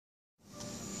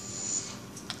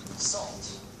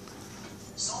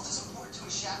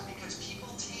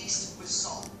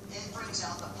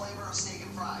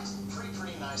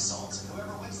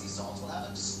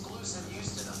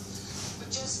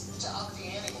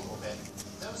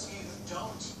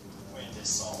don't win this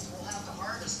salt will have to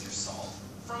harvest their salt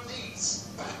from these.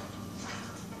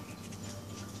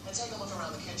 And take a look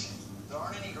around the kitchen. There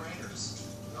aren't any graters.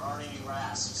 There aren't any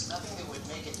rasps. Nothing that would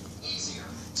make it easier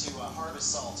to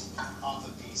harvest salt off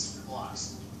of these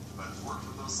blocks. But I've worked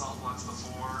with those salt blocks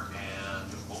before, and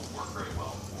it won't work very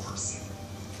well for us.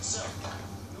 So,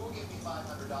 you will give me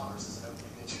 $500 as an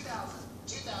opening bid.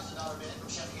 $2,000 bid from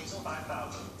Chef Hazel.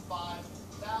 $5,000.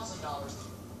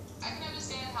 $5,000. I can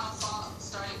understand how salt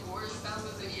started wars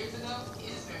thousands of years ago.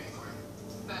 It is very important.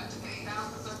 But to pay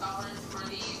thousands of dollars for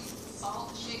these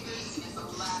salt shakers is the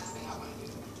last thing I want to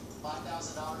do. $5,000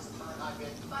 the current high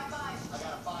bid. Bye. I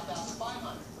got a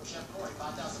 $5,500 from Chef Corey.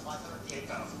 $5,500. $8,000.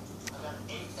 I got an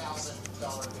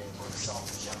 $8,000 bid for the salt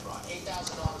from Chef Rock.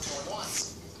 $8,000 going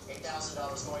once. $8,000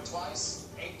 going twice.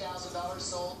 $8,000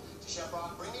 sold to Chef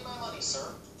Rock. Bring me my money,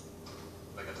 sir.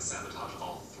 I got to sabotage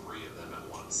all three of them at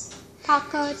once.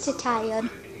 Parkour to tired.